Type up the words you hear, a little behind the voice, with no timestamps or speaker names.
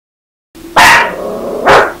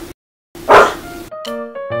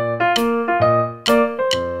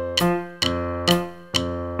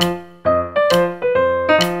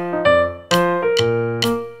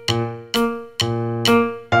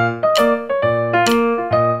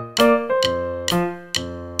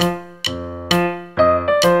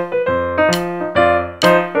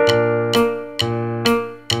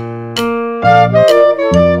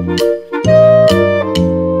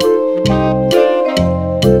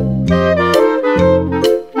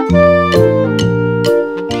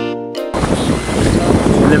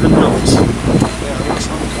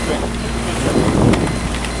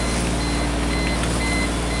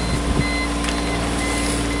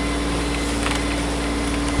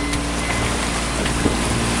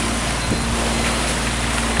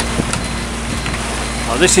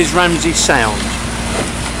This is Ramsey Sound,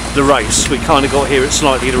 the race. We kind of got here at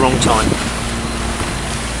slightly the wrong time.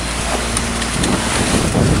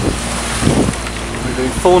 We're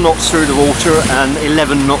doing 4 knots through the water and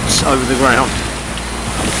 11 knots over the ground.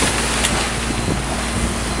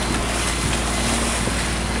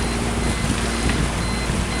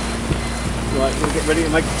 Right, we'll get ready to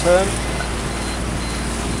make the turn.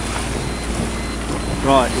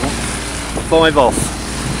 Right, 5 off.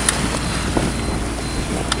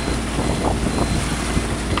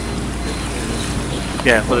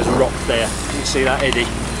 Yeah, well there's a rock there, you can see that eddy.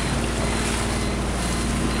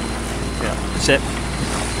 Yeah, that's it.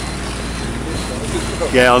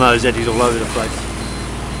 Yeah, I know, there's eddies all over the place.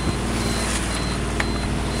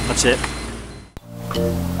 That's it.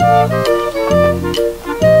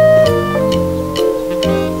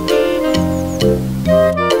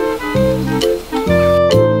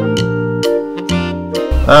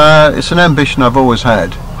 It's an ambition I've always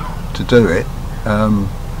had to do it.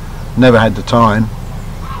 Never had the time.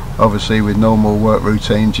 Obviously with normal work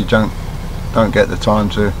routines you don't get the time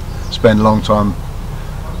to spend a long time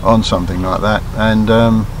on something like that, and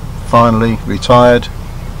finally retired,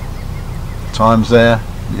 time's there,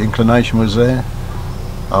 the inclination was there,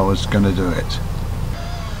 I was going to do it.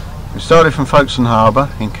 We started from Folkestone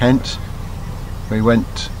Harbour in Kent, we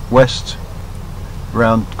went west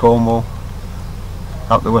round Cornwall,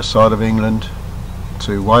 up the west side of England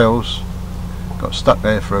to Wales, got stuck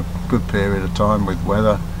there for a good period of time with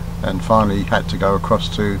weather, and finally had to go across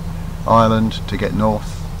to Ireland to get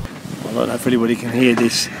north. I don't know if anybody can hear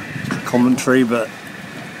this commentary, but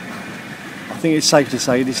I think it's safe to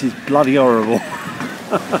say this is bloody horrible.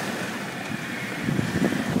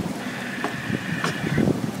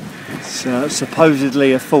 It's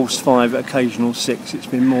supposedly a false 5, occasional 6. It's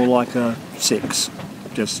been more like a 6,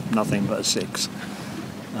 just nothing but a 6.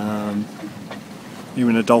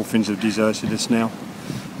 Even the dolphins have deserted us now.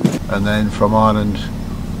 And then from Ireland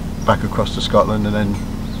back across to Scotland, and then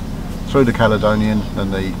through the Caledonian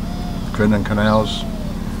and the Crinan canals,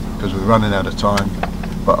 because we're running out of time.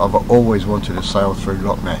 But I've always wanted to sail through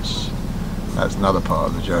Loch Ness. That's another part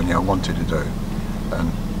of the journey I wanted to do,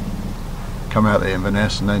 and come out there in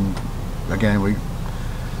Inverness. And then again we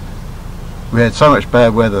had so much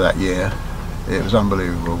bad weather that year, it was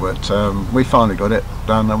unbelievable, but we finally got it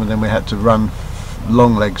done, and then we had to run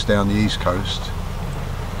long legs down the east coast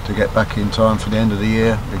to get back in time for the end of the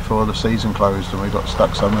year before the season closed, and we got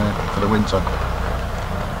stuck somewhere for the winter.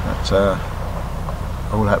 That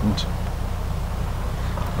all happened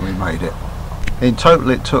and we made it. In total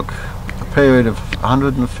it took a period of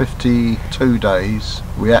 152 days.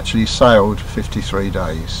 We actually sailed 53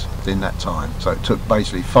 days in that time, so it took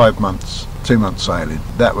basically 5 months, 2 months sailing.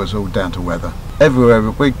 That was all down to weather. Everywhere I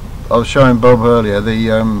was showing Bob earlier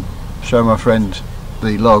show my friend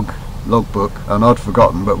the logbook, and I'd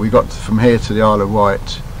forgotten, but we got from here to the Isle of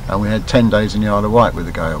Wight, and we had 10 days in the Isle of Wight with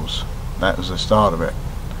the gales. That was the start of it,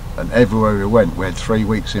 and everywhere we went we had 3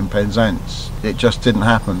 weeks in Penzance. It just didn't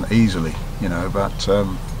happen easily, you know, but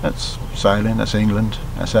that's sailing, that's England,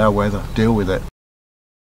 that's our weather, deal with it.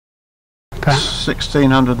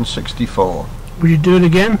 1664. Would you do it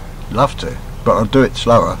again? Love to, but I'll do it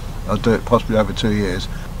slower. I'll do it possibly over 2 years.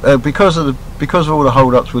 Because of all the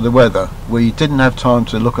hold-ups with the weather, we didn't have time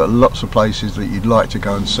to look at lots of places that you'd like to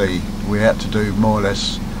go and see. We had to do more or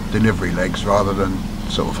less delivery legs rather than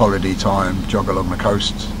sort of holiday time, jog along the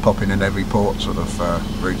coast, popping in every port sort of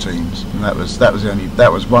routines. And that was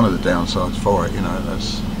one of the downsides for it. You know,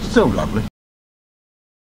 that's still lovely.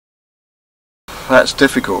 That's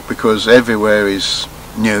difficult because everywhere is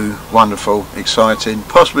new, wonderful, exciting.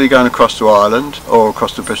 Possibly going across to Ireland or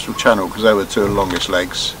across the Bristol Channel, because they were 2 of the longest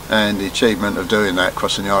legs, and the achievement of doing that,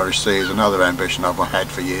 crossing the Irish Sea, is another ambition I've had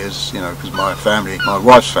for years, you know, because my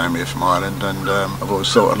wife's family is from Ireland, and I've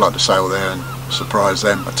always thought I'd like to sail there and surprise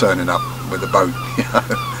them by turning up with a boat, you know.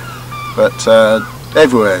 But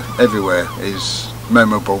everywhere is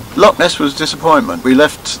memorable. Loch Ness was a disappointment. We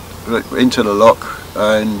left into the loch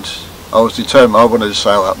and I was determined I wanted to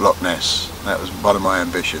sail up Loch Ness. That was one of my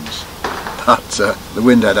ambitions. But the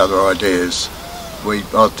wind had other ideas.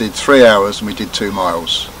 I did 3 hours and we did 2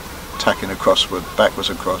 miles, tacking across, backwards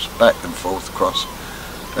across, back and forth across,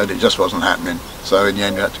 and it just wasn't happening. So in the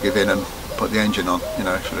end we had to give in and put the engine on, you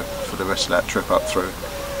know, for the rest of that trip up through.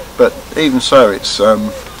 But even so, it's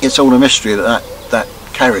all a mystery that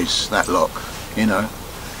carries that loch, you know.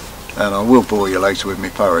 And I will bore you later with me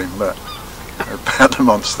poem, but about the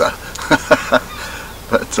monster.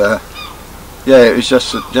 But yeah, it was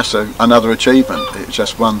just another achievement. It was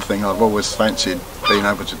just one thing I've always fancied being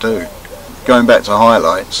able to do. Going back to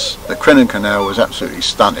highlights, the Crinan Canal was absolutely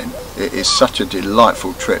stunning. It is such a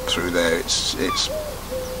delightful trip through there. It's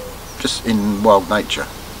just in wild nature,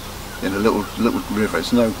 in a little river.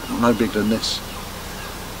 It's no bigger than this.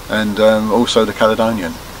 And also the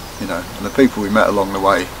Caledonian, you know, and the people we met along the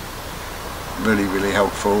way, really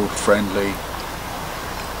helpful, friendly,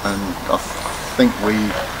 and I think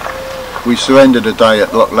we surrendered a day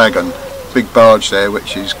at Loch Lagan, big barge there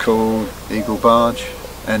which is called Eagle Barge,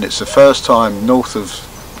 and it's the first time north of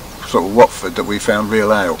sort of Watford that we found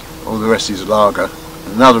real ale. All the rest is lager.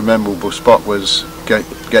 Another memorable spot was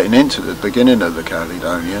getting into the beginning of the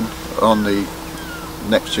Caledonian. On the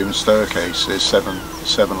Neptune staircase there's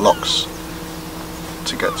seven locks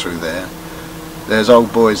to get through there. There's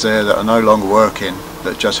old boys there that are no longer working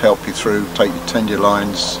that just help you through, tend your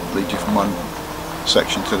lines, lead you from one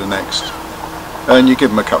section to the next, and you give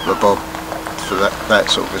them a couple of bob for that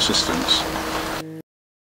sort of assistance.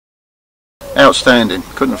 Outstanding,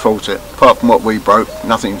 couldn't fault it. Apart from what we broke,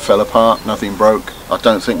 nothing fell apart, nothing broke. I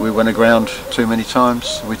don't think we went aground too many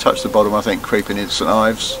times. We touched the bottom, I think, creeping into St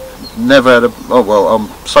Ives. Never had oh well, I'm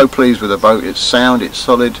so pleased with the boat. It's sound, it's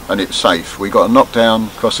solid, and it's safe. We got a knockdown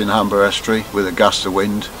crossing Humber Estuary with a gust of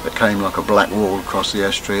wind that came like a black wall across the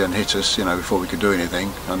estuary and hit us, you know, before we could do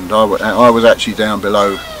anything. And I was actually down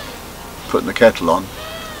below putting the kettle on,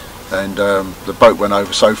 and the boat went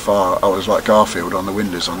over so far I was like Garfield on the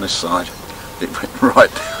windows on this side. It went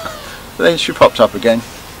right down. Then she popped up again,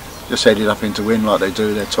 just headed up into wind like they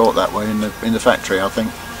do. They're taught that way in the factory, I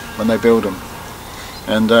think, when they build them.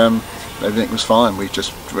 And everything was fine. We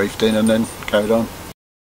just reefed in and then carried on.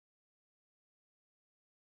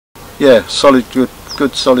 Yeah, solid,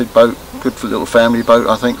 good solid boat, good little family boat,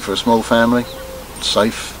 I think, for a small family.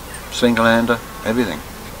 Safe, single-hander, everything.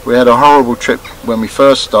 We had a horrible trip when we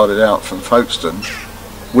first started out from Folkestone.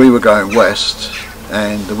 We were going west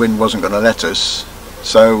and the wind wasn't going to let us,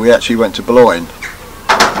 so we actually went to Boulogne.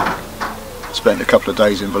 Spent a couple of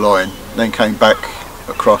days in Boulogne, then came back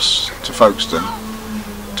across to Folkestone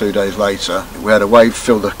 2 days later. We had a wave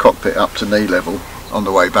fill the cockpit up to knee level on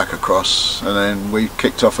the way back across, and then we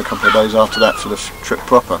kicked off a couple of days after that for the trip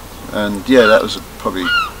proper. And yeah, that was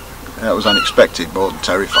unexpected more than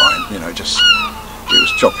terrifying, you know. Just it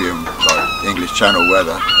was choppy and like English Channel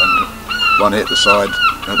weather, and one hit the side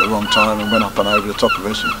at the wrong time and went up and over the top of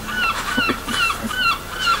us and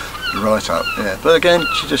right up, yeah. But again,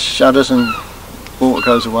 she just shudders and water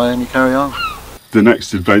goes away and you carry on. The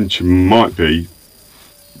next adventure might be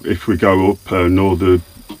if we go up north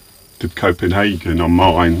to Copenhagen on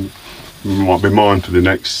mine. Might be mine for the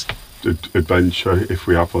next adventure if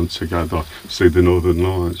we have one together. See the Northern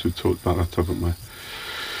Lights. We've talked about that, haven't we?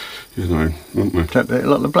 You know, haven't we?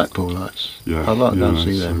 Like the Blackpool lights. Yeah. I'd like to go and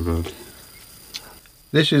see them.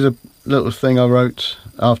 This is a little thing I wrote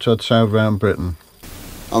after I'd sailed around Britain.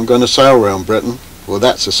 I'm going to sail around Britain. Well,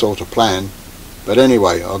 that's a sort of plan. But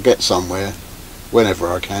anyway, I'll get somewhere whenever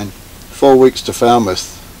I can. 4 weeks to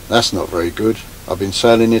Falmouth. That's not very good. I've been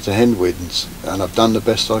sailing into headwinds and I've done the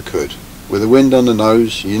best I could. With the wind on the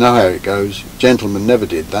nose, you know how it goes. Gentlemen never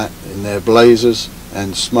did that, in their blazers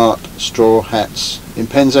and smart straw hats. In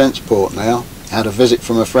Penzance Port now, had a visit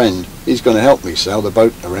from a friend. He's going to help me sail the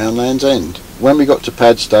boat around Land's End. When we got to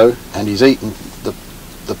Padstow and he's eaten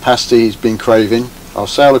the pasty he's been craving, I'll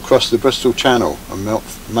sail across the Bristol Channel and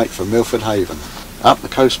make for Milford Haven. Up the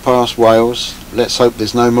coast past Wales, let's hope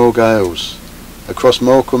there's no more gales. Across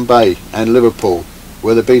Morecambe Bay and Liverpool,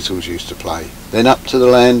 where the Beatles used to play. Then up to the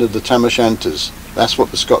land of the Tam O'Shanters, that's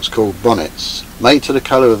what the Scots call bonnets, made to the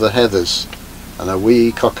colour of the heathers, and a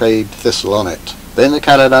wee cockade thistle on it. Then the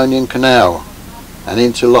Caledonian Canal, and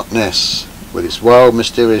into Loch Ness, with its wild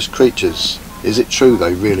mysterious creatures. Is it true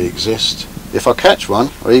they really exist? If I catch one,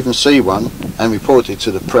 or even see one, and report it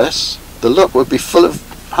to the press, the loch would be full of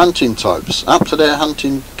hunting types, up to their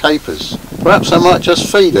hunting capers. Perhaps I might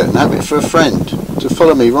just feed it and have it for a friend, to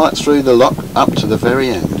follow me right through the loch up to the very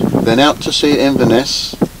end. Then out to sea at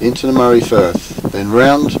Inverness, into the Murray Firth, then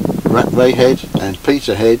round Ratvay Head and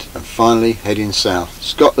Peterhead, and finally heading south.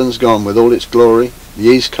 Scotland's gone with all its glory. The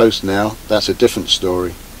east coast now, that's a different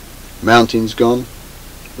story. Mountains gone,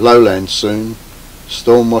 lowland soon,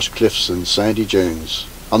 storm-washed cliffs and sandy dunes.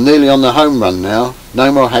 I'm nearly on the home run now,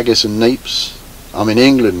 no more haggis and neeps. I'm in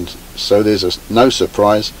England, so there's no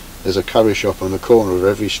surprise, there's a curry shop on the corner of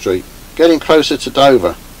every street. Getting closer to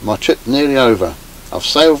Dover, my trip nearly over. I've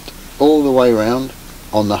sailed all the way round,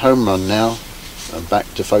 on the home run now, and back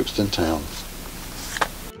to Folkestone town.